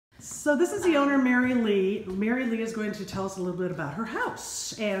So this is the owner, Mary Lee. Mary Lee is going to tell us a little bit about her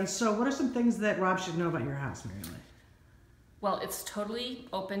house. And so what are some things that Rob should know about your house, Mary Lee? Well, it's totally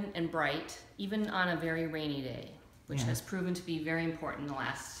open and bright, even on a very rainy day, which has proven to be very important in the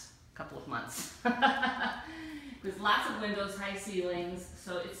last couple of months. There's lots of windows, high ceilings,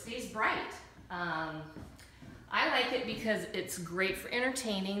 so it stays bright. I like it because it's great for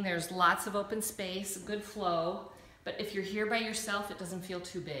entertaining. There's lots of open space, good flow. But if you're here by yourself, it doesn't feel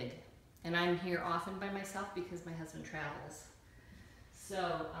too big. And I'm here often by myself because my husband travels.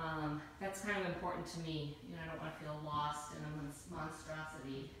 So that's kind of important to me. You know, I don't want to feel lost in a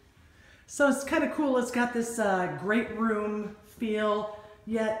monstrosity. So it's kind of cool. It's got this great room feel,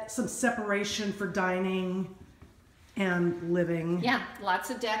 yet some separation for dining and living. Yeah,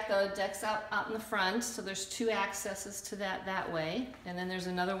 lots of deck. The deck's out in the front, so there's two accesses to that way. And then there's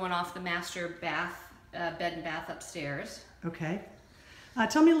another one off the master bath. Bed and bath upstairs. Okay.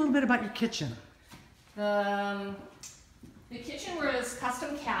 Tell me a little bit about your kitchen. The kitchen was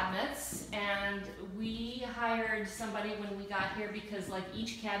custom cabinets, and we hired somebody when we got here because like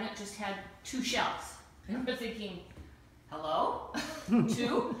each cabinet just had 2 shelves. And we're thinking, hello?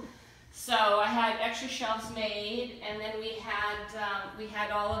 2? So I had extra shelves made, and then we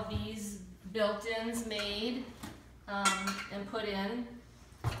had all of these built-ins made and put in.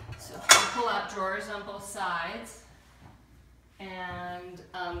 So pull-out drawers on both sides, and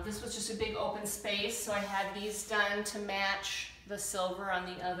this was just a big open space, so I had these done to match the silver on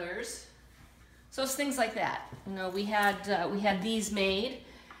the others. So it's things like that. You know, we had these made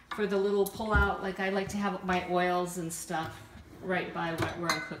for the little pull-out. Like I like to have my oils and stuff right by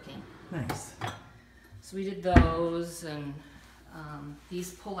where I'm cooking. Nice. So we did those, and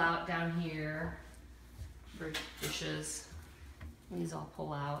these pull out down here for dishes. These all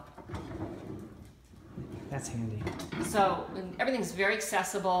pull out. That's handy. So everything's very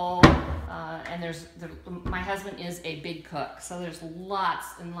accessible, and my husband is a big cook, so there's lots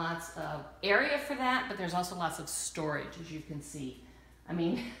and lots of area for that, but there's also lots of storage, as you can see. I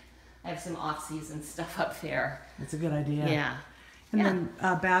mean, I have some off-season stuff up there. That's a good idea. Yeah. And then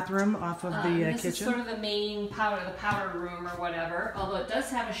bathroom off of the this kitchen. This is sort of the main powder room or whatever, although it does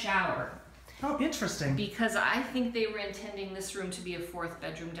have a shower. Oh, interesting. Because I think they were intending this room to be a 4th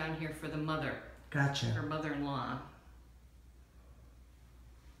bedroom down here for the mother. Gotcha. Her mother-in-law.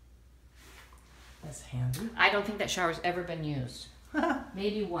 That's handy. I don't think that shower's ever been used.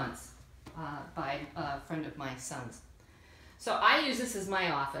 Maybe once by a friend of my son's. So I use this as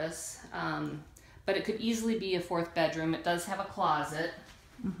my office, but it could easily be a 4th bedroom. It does have a closet.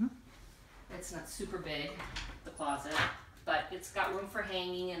 Mm-hmm. It's not super big, the closet. But it's got room for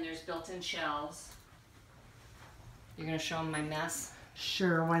hanging, and there's built-in shelves. You're going to show them my mess?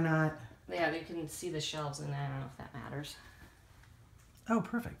 Sure, why not? Yeah, you can see the shelves, and I don't know if that matters. Oh,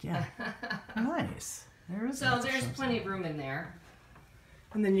 perfect, yeah. Nice. There's plenty of room in there.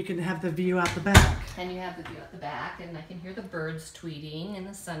 And then you can have the view out the back. And you have the view out the back, and I can hear the birds tweeting and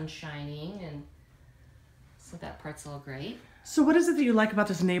the sun shining, and so that part's all great. So what is it that you like about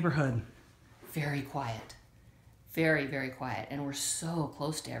this neighborhood? Very quiet. Very, very quiet, and we're so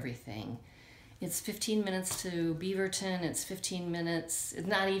close to everything. It's 15 minutes to Beaverton, it's 15 minutes, it's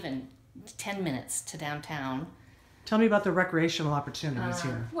not even 10 minutes to downtown. Tell me about the recreational opportunities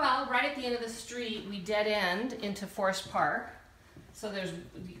here. Well, right at the end of the street, we dead end into Forest Park. So there's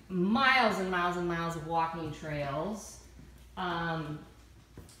miles and miles and miles of walking trails.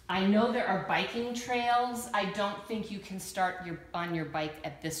 I know there are biking trails. I don't think you can start on your bike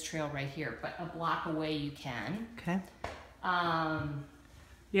at this trail right here, but a block away you can. Okay.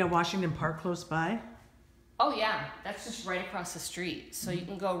 Yeah, Washington Park close by. Oh yeah, that's just right across the street. So you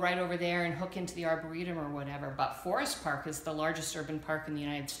can go right over there and hook into the Arboretum or whatever. But Forest Park is the largest urban park in the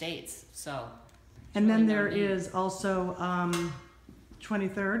United States. So. And then there is also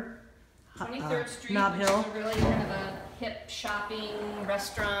 23rd. 23rd Street, Nob Hill. which is a really kind of a hip shopping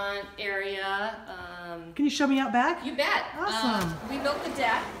restaurant area. Can you show me out back? You bet. Awesome. We built the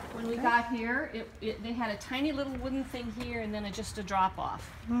deck when we got here. They had a tiny little wooden thing here, and then just a drop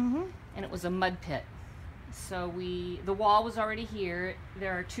off. Mm-hmm. And it was a mud pit. So the wall was already here.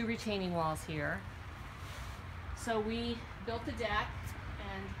 There are 2 retaining walls here. So we built the deck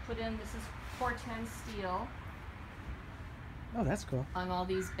and put in, this is 410 steel. Oh, that's cool. On all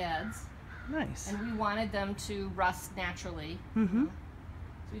these beds. Nice. And we wanted them to rust naturally. Mm-hmm. So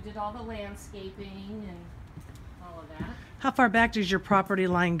we did all the landscaping and all of that. How far back does your property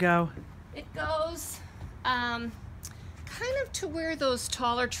line go? It goes kind of to where those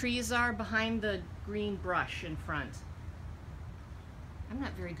taller trees are behind the green brush in front. I'm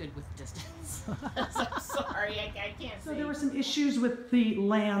not very good with distance. I'm sorry, I can't see. So there were some issues with the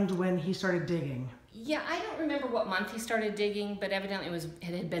land when he started digging. Yeah, I don't remember what month he started digging, but evidently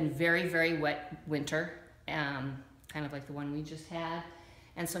it had been very, very wet winter, kind of like the one we just had,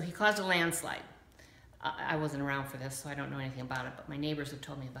 and so he caused a landslide. I wasn't around for this, so I don't know anything about it, but my neighbors have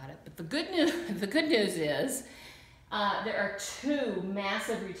told me about it. But the good news is there are 2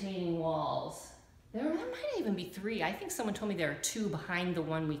 massive retaining walls. There might even be 3. I think someone told me there are 2 behind the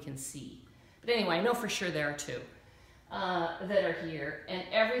one we can see. But anyway, I know for sure there are 2 that are here. And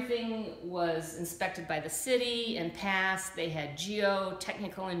everything was inspected by the city and passed. They had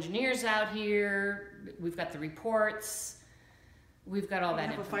geotechnical engineers out here. We've got the reports. We've got all that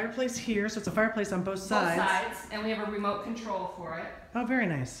We have a information. fireplace here, so it's a fireplace on both sides. Both sides, and we have a remote control for it. Oh, very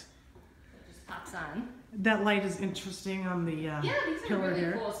nice. It just pops on. That light is interesting on the Yeah, these are pillar really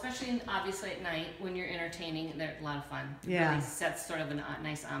here. cool, especially obviously at night when you're entertaining. They're a lot of fun. It Yeah. really sets sort of a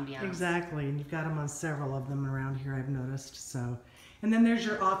nice ambiance. Exactly, and you've got them on several of them around here, I've noticed. So, and then there's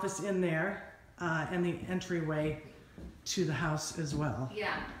your office in there, and the entryway to the house as well.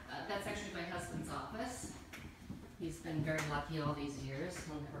 Yeah, that's actually my husband's office. He's been very lucky all these years.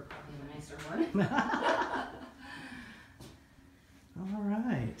 He'll never probably have a nicer one. All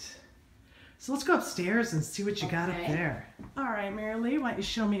right. So let's go upstairs and see what you got up Okay. there. All right, Mary Lee, why don't you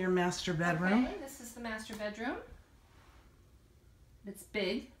show me your master bedroom? Okay, this is the master bedroom. It's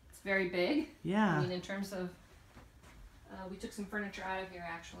big. It's very big. Yeah. I mean, in terms of, we took some furniture out of here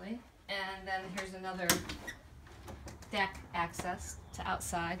actually, and then here's another deck access to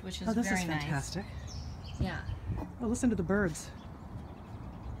outside, which is Oh, this very is nice. fantastic. Yeah, Oh, listen to the birds.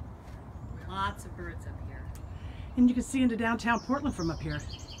 lots of birds up here. And you can see into downtown Portland from up here.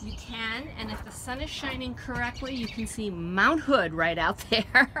 You can, and if the sun is shining correctly, you can see Mount Hood right out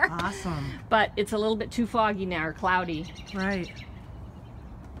there. Awesome. But it's a little bit too foggy now, or cloudy. Right.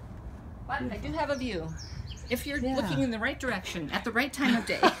 But I do have a view. If you're Yeah. looking in the right direction at the right time of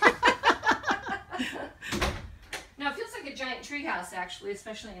day. Now it feels like a giant treehouse, actually,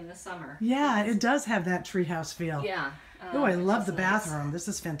 especially in the summer. Yeah, it does have that treehouse feel. Yeah. Oh, I which love is the nice. bathroom. This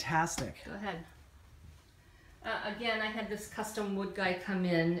is fantastic. Go ahead. Again, I had this custom wood guy come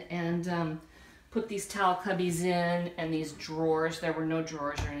in and put these towel cubbies in and these drawers. There were no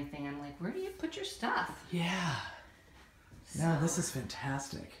drawers or anything. I'm like, where do you put your stuff? Yeah. No, this is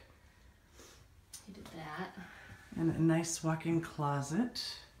fantastic. He did that. And a nice walk-in closet.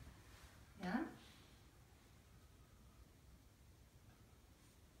 Yeah.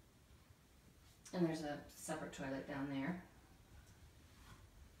 And there's a separate toilet down there.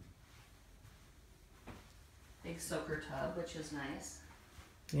 Big soaker tub, which is nice.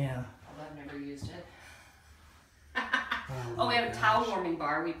 Yeah. Although I've never used it. Oh, Oh, we have a my towel gosh. warming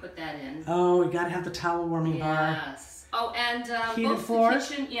bar. We put that in. Oh, we gotta have the towel warming bar. Yes. Oh, and Heated both floors?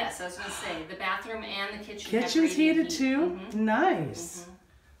 the kitchen. Yes, I was going to say the bathroom and the kitchen. have Kitchen's radiant heated heat. too? Mhm. Nice.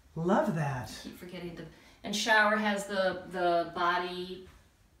 Love that. Keep forgetting the. And shower has the body,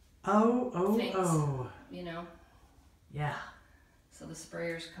 Oh, Things. oh. you know, Yeah. so the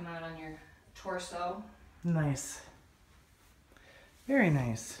sprayers come out on your torso. Nice. Very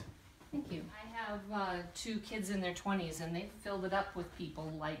nice. Thank you. I have 2 kids in their 20s, and they've filled it up with people.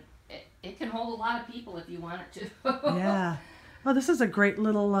 Like it can hold a lot of people if you want it to. Yeah. Oh, this is a great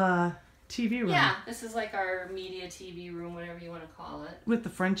little TV room. Yeah, this is like our media TV room, whatever you want to call it. With the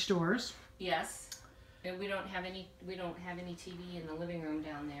French doors. Yes, and we don't have any TV in the living room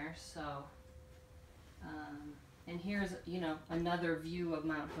down there. So, and here's another view of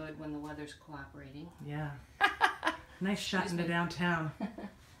Mount Hood when the weather's cooperating. Yeah. Nice shot Excuse into me. downtown.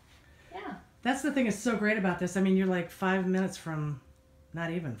 Yeah. That's the thing that's so great about this. I mean, you're like 5 minutes from,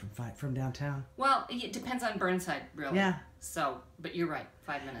 not even from downtown. Well, it depends on Burnside, really. Yeah. So, but you're right,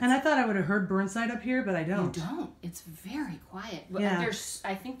 5 minutes. And I thought I would have heard Burnside up here, but I You don't. don't. It's very quiet. But Yeah.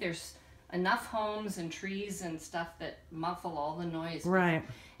 I think there's enough homes and trees and stuff that muffle all the noise. Right.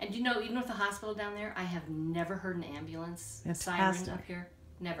 And even with the hospital down there, I have never heard an ambulance siren Fantastic. up here.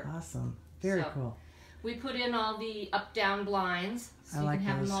 Never. Awesome. Very So, cool. We put in all the up-down blinds, so I you like can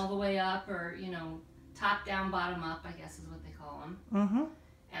have those. them all the way up, or top down, bottom up, I guess is what they call them. Mm-hmm.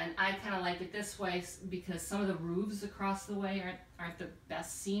 And I kind of like it this way because some of the roofs across the way aren't the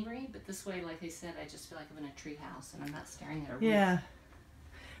best scenery, but this way, like I said, I just feel like I'm in a tree house and I'm not staring at a roof. Yeah.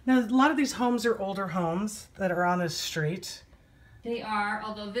 Now, a lot of these homes are older homes that are on this street. They are,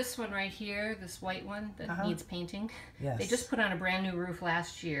 although this one right here, this white one that needs painting, Yes. they just put on a brand new roof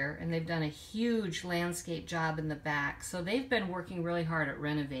last year, and they've done a huge landscape job in the back. So they've been working really hard at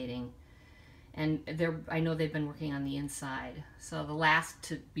renovating, and I know they've been working on the inside. So the last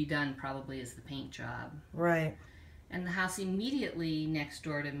to be done probably is the paint job. Right. And the house immediately next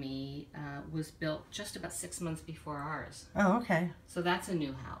door to me was built just about 6 months before ours. Oh, okay. So that's a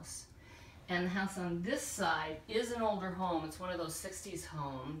new house. And the house on this side is an older home. It's one of those 60s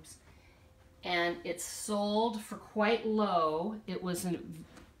homes. And it's sold for quite low. It was a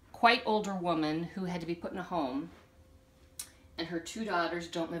quite older woman who had to be put in a home. And her 2 daughters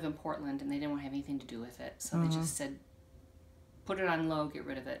don't live in Portland, and they didn't want to have anything to do with it. So they just said, put it on low, get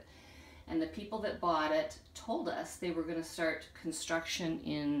rid of it. And the people that bought it told us they were going to start construction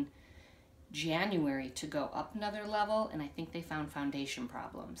in January to go up another level, and I think they found foundation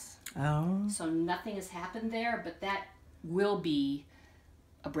problems. Oh. So nothing has happened there, but that will be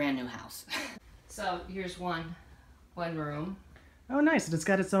a brand new house. So here's one room. Oh, nice. And it's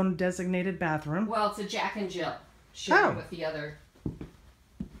got its own designated bathroom. Well, it's a Jack and Jill shared with the other.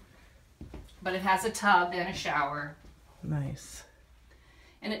 But it has a tub and a shower. Nice.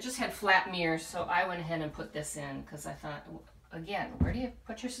 And it just had flat mirrors, so I went ahead and put this in because I thought, again, where do you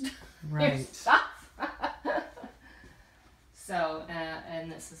put your stuff? Right. Your stuff? So,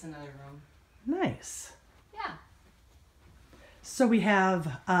 and this is another room. Nice. Yeah. So we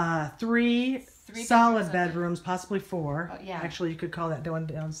have three solid bedrooms, possibly 4. Yeah. Actually, you could call that one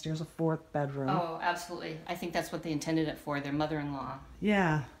downstairs a 4th bedroom. Oh, absolutely. I think that's what they intended it for, their mother-in-law.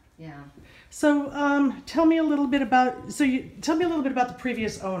 Yeah. Yeah. So tell me a little bit about the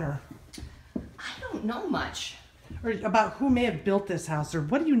previous owner. I don't know much. Or about who may have built this house, or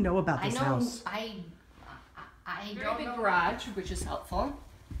what do you know about this house? I don't know. Garage, which is helpful.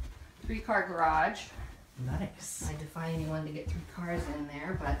 3-car garage. Nice. I defy anyone to get 3 cars in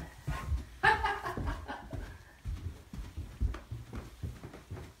there, but.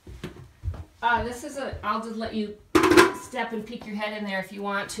 This is I'll just let you step and peek your head in there if you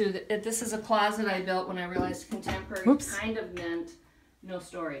want to. This is a closet I built when I realized contemporary kind of meant no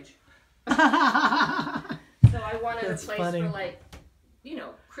storage. So I wanted a place for, like, you know,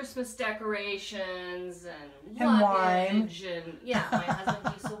 Christmas decorations and luggage wine. and yeah, my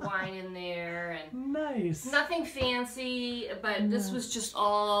husband keeps the wine in there and nice. Nothing fancy, but this was just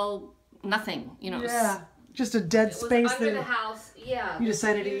all nothing, you know. Yeah, just a dead space under the house. Yeah, you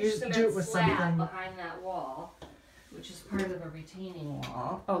decided to do it with something behind that wall, which is part of a retaining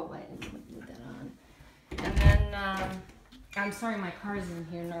wall. Oh, I didn't put that on. And then I'm sorry, my car's in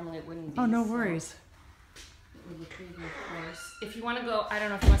here. Normally it wouldn't be. Oh, no worries. It would be, of course. If you want to go, I don't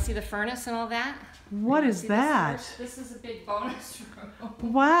know if you want to see the furnace and all that. What is that? This is a big bonus room.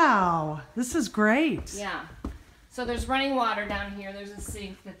 Wow, this is great. Yeah. So there's running water down here. There's a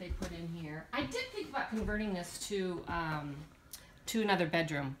sink that they put in here. I did think about converting this to another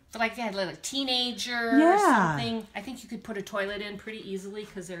bedroom. But like if you had like a teenager or something, I think you could put a toilet in pretty easily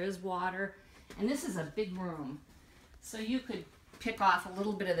because there is water. And this is a big room. So you could pick off a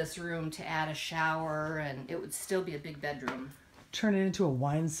little bit of this room to add a shower and it would still be a big bedroom. Turn it into a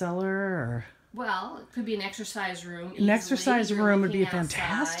wine cellar or... Well, it could be an exercise room. An exercise room would be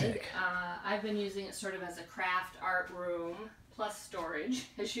fantastic. I've been using it sort of as a craft art room plus storage,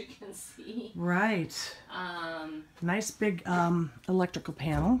 as you can see. Right. Nice big electrical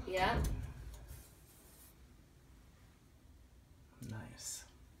panel. Yeah. Nice.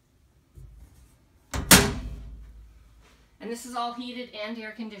 And this is all heated and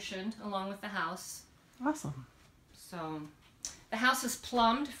air conditioned along with the house. Awesome. So the house is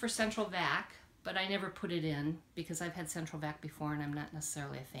plumbed for central vac, but I never put it in because I've had central vac before and I'm not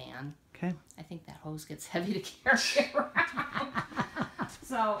necessarily a fan. Okay. I think that hose gets heavy to carry around.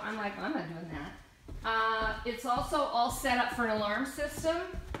 So I'm like, I'm not doing that. It's also all set up for an alarm system,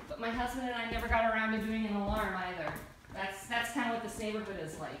 but my husband and I never got around to doing an alarm either. That's kind of what this neighborhood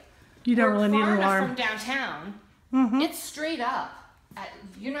is like. You don't really need an Far enough alarm. from downtown. It's straight up.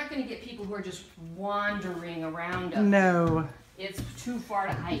 You're not going to get people who are just wandering around up. No. It's too far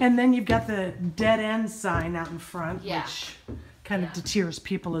to hike. And then you've got the dead end sign out in front, Yeah. which kind of deters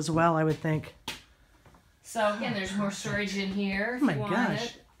people as well, I would think. So again, there's more storage in here if Oh my you want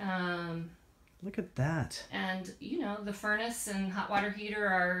gosh. it. Look at that. And you know, the furnace and hot water heater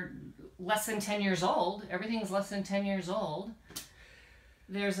are less than 10 years old. Everything's less than 10 years old.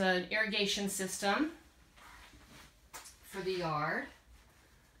 There's an irrigation system for the yard.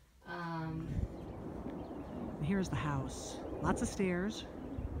 Here's the house. Lots of stairs.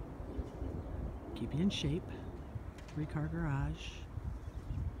 Keep you in shape. 3-car garage.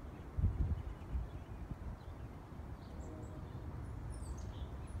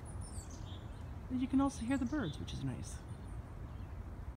 You can also hear the birds, which is nice.